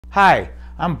Hi,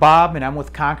 I'm Bob and I'm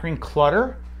with Conquering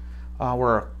Clutter.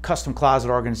 We're a custom closet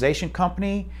organization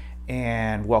company,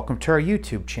 and welcome to our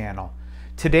YouTube channel.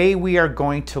 Today we are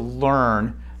going to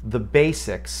learn the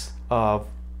basics of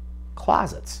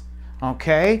closets.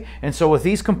 Okay, and so with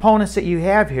these components that you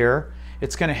have here,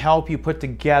 it's going to help you put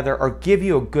together or give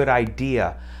you a good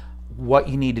idea what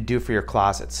you need to do for your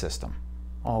closet system.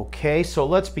 Okay, so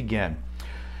let's begin.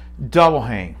 Double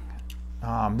hang.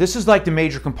 This is like the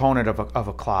major component of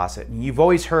a closet. And you've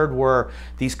always heard where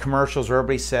these commercials where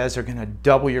everybody says they're going to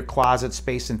double your closet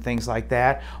space and things like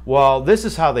that. Well, this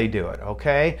is how they do it,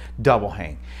 okay? Double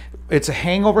hang. It's a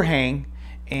hang over hang,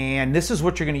 and this is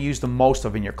what you're going to use the most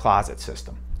of in your closet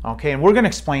system. Okay, and we're going to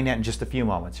explain that in just a few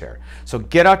moments here. So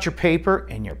get out your paper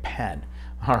and your pen.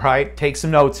 All right, take some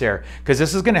notes here, because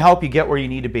this is going to help you get where you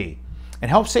need to be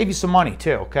and help save you some money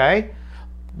too, okay?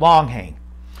 Long hang.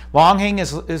 Long hang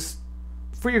is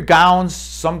for your gowns.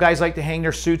 Some guys like to hang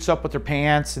their suits up with their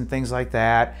pants and things like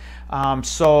that.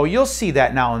 So you'll see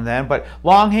that now and then, but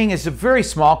long hang is a very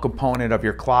small component of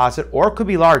your closet, or it could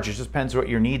be large. It just depends what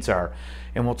your needs are,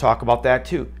 and we'll talk about that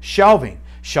too. Shelving.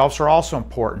 Shelves are also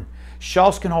important.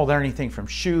 Shelves can hold anything from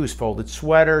shoes, folded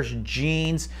sweaters,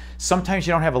 jeans. Sometimes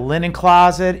you don't have a linen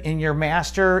closet in your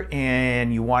master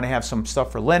and you want to have some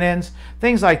stuff for linens,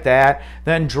 things like that.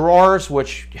 Then drawers,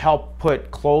 which help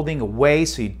put clothing away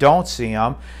so you don't see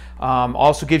them.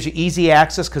 Also gives you easy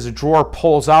access because a drawer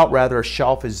pulls out rather a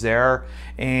shelf is there,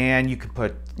 and you can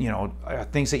put, you know,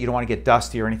 things that you don't want to get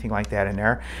dusty or anything like that in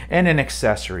there. And then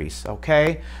accessories,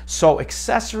 okay? So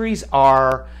accessories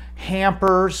are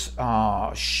hampers,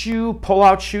 pull-out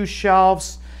shoe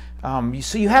shelves.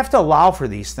 So you have to allow for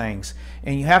these things,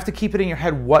 and you have to keep it in your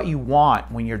head what you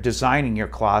want when you're designing your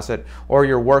closet or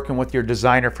you're working with your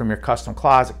designer from your custom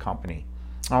closet company.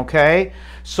 Okay,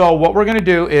 so what we're going to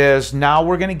do is now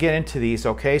we're going to get into these.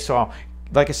 Okay, so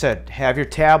like I said, have your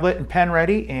tablet and pen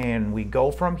ready, and we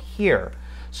go from here.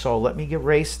 So let me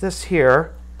erase this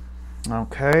here.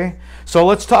 Okay, so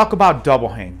let's talk about double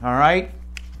hang. All right.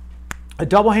 A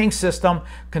double hang system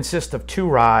consists of two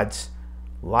rods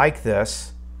like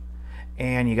this,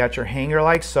 and you got your hanger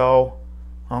like so,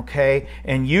 okay,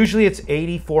 and usually it's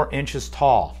 84 inches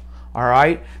tall. All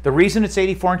right, the reason it's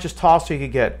 84 inches tall so you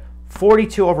could get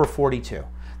 42 over 42.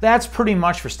 That's pretty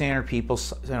much for standard people,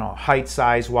 you know, height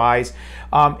size wise.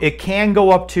 It can go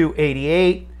up to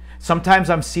 88. Sometimes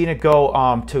I'm seeing it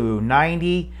go to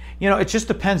 90. You know, it just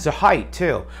depends the height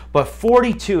too, but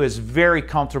 42 is very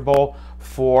comfortable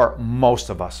for most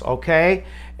of us, okay?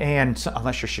 And so,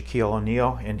 unless you're Shaquille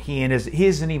O'Neal, and he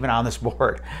isn't even on this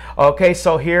board. Okay,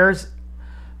 so here's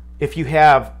if you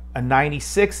have a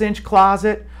 96-inch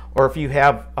closet, or if you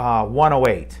have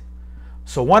 108.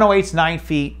 So 108 is 9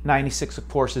 feet, 96 of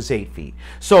course is 8 feet.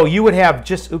 So you would have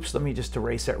just, oops, let me just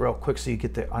erase that real quick so you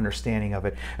get the understanding of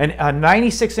it. And a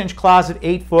 96-inch closet,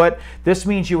 8 foot, this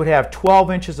means you would have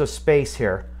 12 inches of space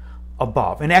here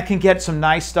above, and that can get some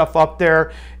nice stuff up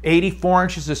there. 84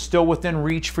 inches is still within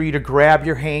reach for you to grab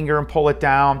your hanger and pull it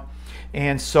down.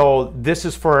 And so this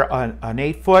is for an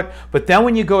 8 foot, but then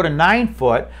when you go to 9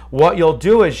 foot, what you'll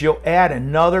do is you'll add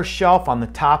another shelf on the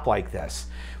top like this.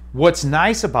 What's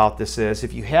nice about this is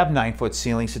if you have 9-foot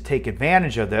ceilings, to take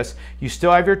advantage of this, you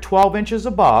still have your 12 inches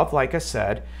above, like I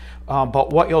said,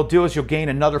 but what you'll do is you'll gain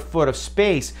another foot of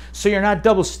space, so you're not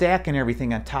double stacking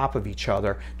everything on top of each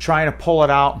other, trying to pull it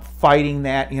out and fighting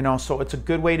that, you know, so it's a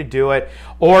good way to do it.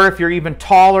 Or if you're even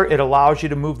taller, it allows you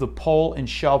to move the pole and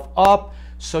shelf up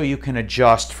so you can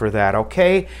adjust for that,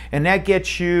 okay? And that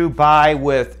gets you by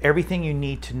with everything you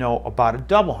need to know about a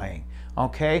double hang.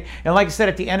 Okay, and like I said,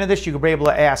 at the end of this, you can be able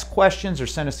to ask questions or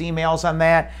send us emails on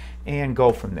that and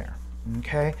go from there.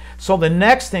 Okay, so the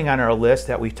next thing on our list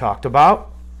that we talked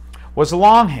about was a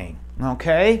long hang.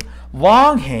 Okay,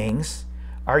 long hangs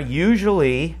are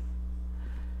usually,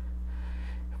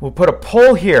 we'll put a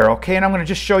pole here, okay, and I'm going to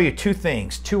just show you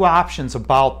two options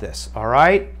about this. All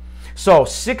right, so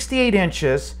 68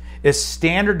 inches is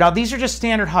standard. Now these are just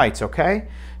standard heights, okay?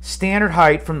 Standard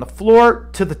height from the floor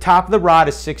to the top of the rod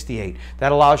is 68.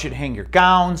 That allows you to hang your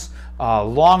gowns,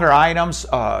 longer items,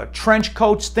 trench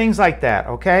coats, things like that,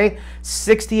 okay?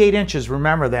 68 inches,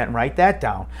 remember that and write that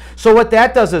down. So what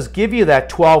that does is give you that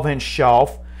 12-inch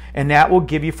shelf, and that will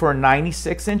give you for a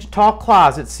 96-inch tall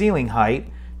closet ceiling height,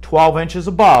 12 inches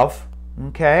above,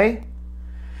 okay?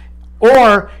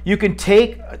 Or you can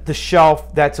take the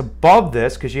shelf that's above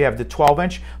this, because you have the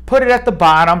 12-inch, put it at the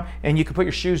bottom, and you can put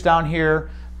your shoes down here,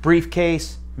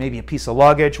 briefcase, maybe a piece of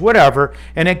luggage, whatever,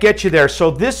 and it gets you there.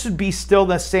 So this would be still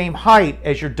the same height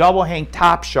as your double hang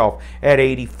top shelf at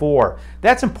 84.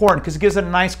 That's important because it gives it a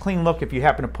nice clean look if you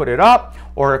happen to put it up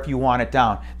or if you want it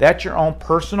down. That's your own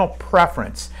personal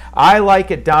preference. I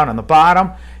like it down on the bottom,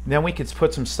 and then we could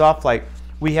put some stuff like,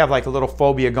 we have like a little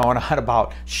phobia going on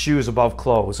about shoes above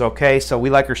clothes, okay? So we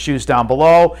like our shoes down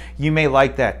below. You may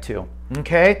like that too,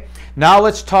 okay? Now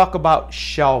let's talk about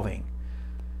shelving.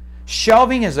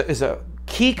 Shelving is a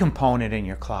key component in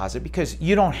your closet because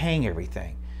you don't hang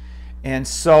everything. And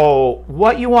so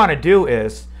what you want to do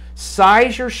is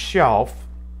size your shelf.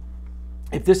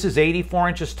 If this is 84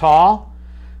 inches tall,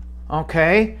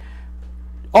 okay,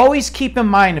 always keep in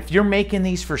mind if you're making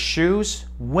these for shoes,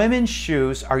 women's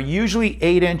shoes are usually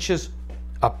 8 inches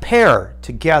a pair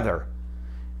together,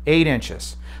 8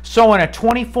 inches. So in a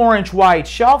 24-inch wide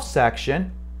shelf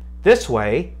section, this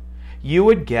way, you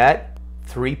would get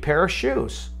 3 pair of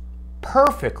shoes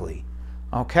perfectly,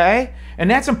 okay?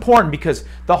 And that's important because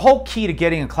the whole key to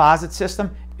getting a closet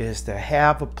system is to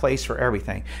have a place for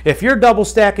everything. If you're double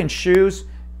stacking shoes,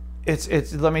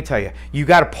 let me tell you, you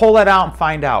got to pull that out and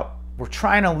find out. We're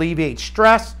trying to alleviate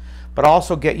stress, but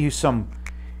also get you some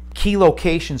key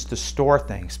locations to store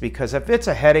things, because if it's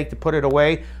a headache to put it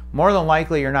away, more than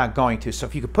likely you're not going to. So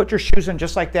if you could put your shoes in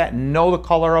just like that and know the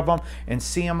color of them and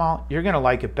see them all, you're going to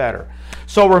like it better.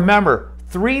 So remember,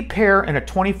 3 pair in a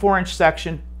 24-inch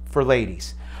section for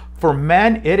ladies. For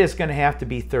men, it is going to have to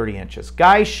be 30 inches.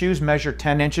 Guys' shoes measure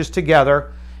 10 inches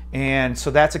together, and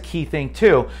so that's a key thing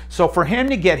too. So for him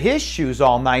to get his shoes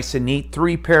all nice and neat,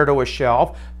 3 pair to a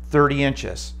shelf, 30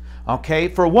 inches. Okay,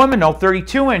 for a woman though,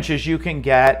 32 inches, you can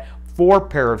get 4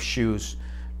 pair of shoes.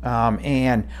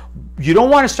 And you don't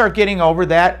want to start getting over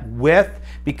that width,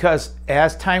 because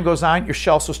as time goes on, your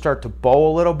shelves will start to bow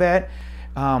a little bit.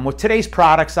 With today's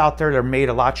products out there, they're made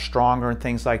a lot stronger and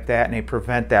things like that, and they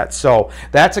prevent that. So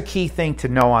that's a key thing to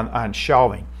know on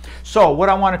shelving. So what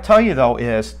I want to tell you though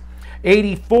is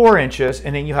 84 inches,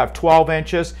 and then you have 12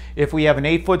 inches. If we have an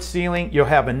 8-foot ceiling, you'll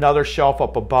have another shelf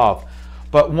up above.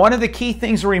 But one of the key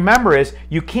things to remember is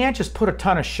you can't just put a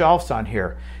ton of shelves on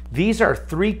here. These are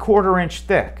 3/4 inch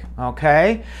thick,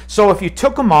 okay? So if you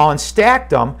took them all and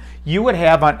stacked them, you would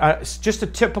have just a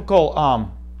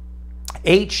typical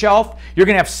 8 shelf, you're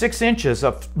gonna have 6 inches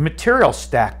of material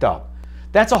stacked up.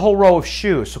 That's a whole row of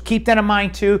shoes. So keep that in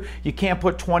mind too. You can't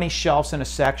put 20 shelves in a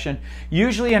section.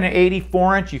 Usually on an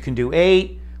 84 inch, you can do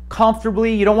 8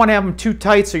 comfortably. You don't wanna have them too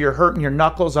tight so you're hurting your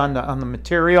knuckles on the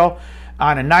material.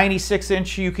 On a 96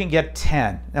 inch, you can get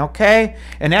 10, okay?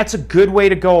 And that's a good way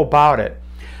to go about it.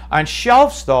 On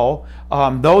shelves though,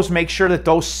 those, make sure that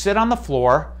those sit on the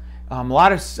floor.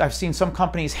 I've seen some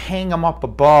companies hang them up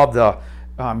above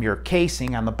your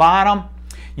casing on the bottom.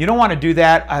 You don't want to do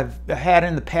that. I've had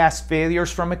in the past failures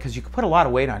from it because you can put a lot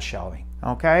of weight on shelving,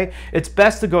 okay? It's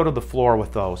best to go to the floor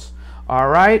with those, all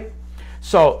right?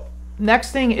 So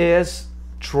next thing is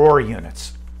drawer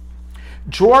units.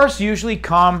 Drawers usually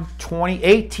come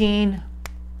 18,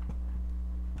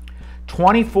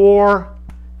 24,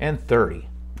 and 30,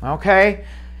 okay?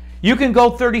 You can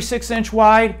go 36-inch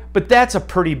wide, but that's a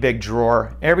pretty big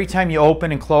drawer. Every time you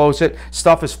open and close it,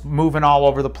 stuff is moving all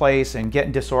over the place and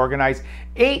getting disorganized.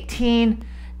 18,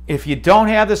 if you don't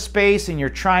have the space and you're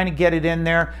trying to get it in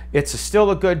there, it's still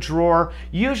a good drawer.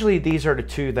 Usually these are the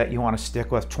two that you want to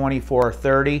stick with, 24 or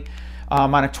 30.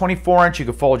 On a 24-inch, you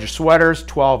can fold your sweaters,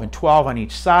 12 and 12 on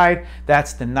each side.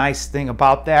 That's the nice thing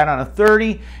about that. On a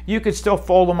 30, you could still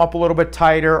fold them up a little bit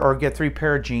tighter or get 3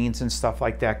 pair of jeans and stuff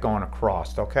like that going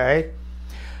across, okay?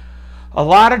 A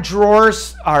lot of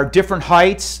drawers are different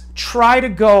heights. Try to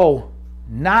go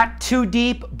not too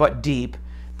deep, but deep.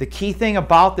 The key thing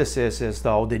about this is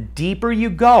though, the deeper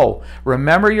you go,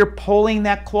 remember you're pulling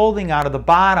that clothing out of the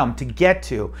bottom to get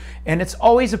to. And it's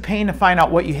always a pain to find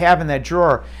out what you have in that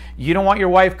drawer. You don't want your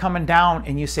wife coming down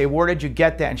and you say, where did you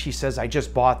get that? And she says, I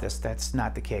just bought this. That's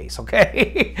not the case,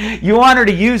 okay? You want her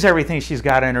to use everything she's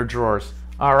got in her drawers,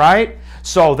 all right?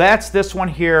 So that's this one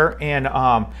here, and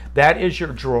that is your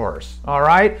drawers, all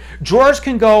right? Drawers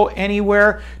can go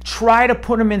anywhere. Try to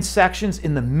put them in sections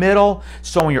in the middle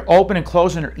so when you're open and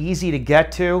closing, they're easy to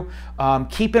get to.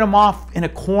 Keeping them off in a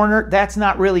corner, that's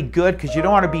not really good because you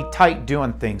don't want to be tight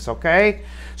doing things, okay?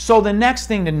 So the next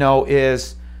thing to know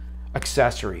is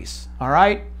accessories, all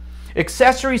right?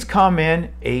 Accessories come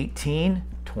in 18,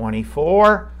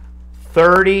 24,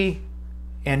 30,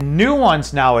 and new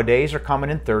ones nowadays are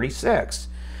coming in 36.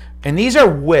 And these are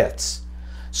widths.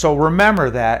 So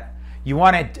remember that. You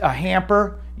want a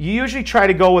hamper, you usually try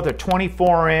to go with a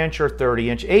 24-inch or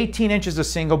 30-inch. 18 inch is a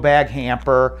single bag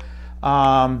hamper.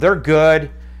 They're good.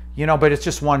 You know, but it's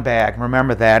just one bag.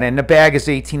 Remember that. And the bag is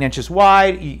 18 inches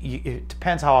wide. It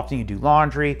depends how often you do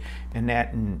laundry.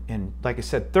 And like I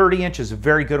said, 30 inches is a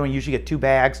very good one. You usually get 2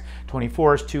 bags.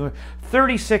 24 is 2.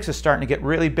 36 is starting to get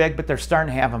really big, but they're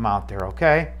starting to have them out there,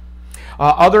 okay?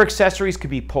 Other accessories could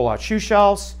be pull-out shoe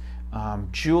shelves,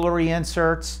 jewelry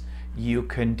inserts. You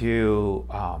can do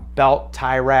belt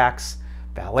tie racks,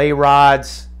 ballet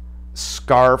rods,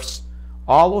 scarves.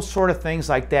 All those sort of things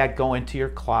like that go into your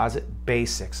closet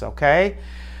basics, okay?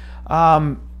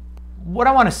 What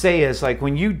I want to say is, like,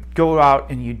 when you go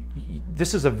out and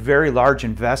this is a very large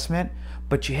investment,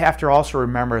 but you have to also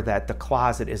remember that the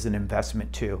closet is an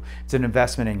investment too. It's an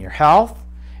investment in your health,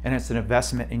 and it's an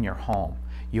investment in your home.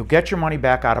 You'll get your money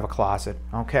back out of a closet,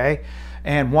 okay?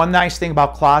 And one nice thing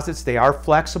about closets, they are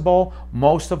flexible.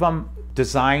 Most of them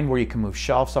designed where you can move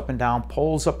shelves up and down,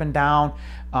 poles up and down.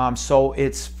 So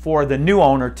it's for the new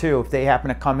owner too. If they happen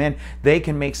to come in, they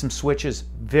can make some switches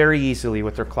very easily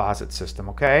with their closet system,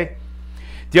 okay?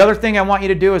 The other thing I want you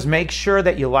to do is make sure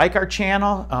that you like our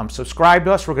channel, subscribe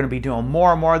to us. We're going to be doing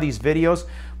more and more of these videos.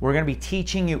 We're going to be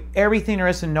teaching you everything there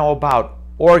is to know about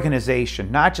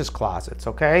organization, not just closets,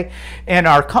 okay? And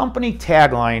our company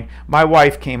tagline, my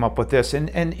wife came up with this, and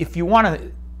if you want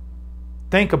to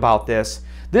think about this,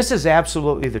 this is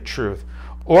absolutely the truth.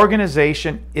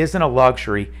 Organization isn't a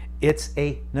luxury, it's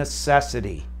a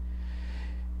necessity.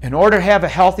 In order to have a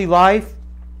healthy life,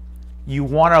 you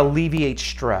want to alleviate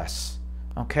stress,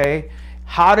 okay?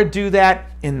 How to do that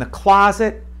in the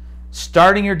closet,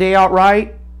 starting your day out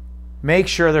right, make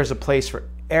sure there's a place for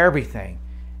everything.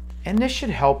 And this should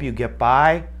help you get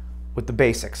by with the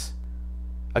basics.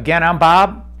 Again, I'm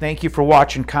Bob. Thank you for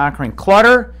watching Conquering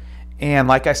Clutter. And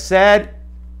like I said,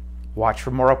 watch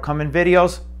for more upcoming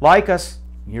videos. Like us.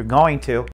 You're going to.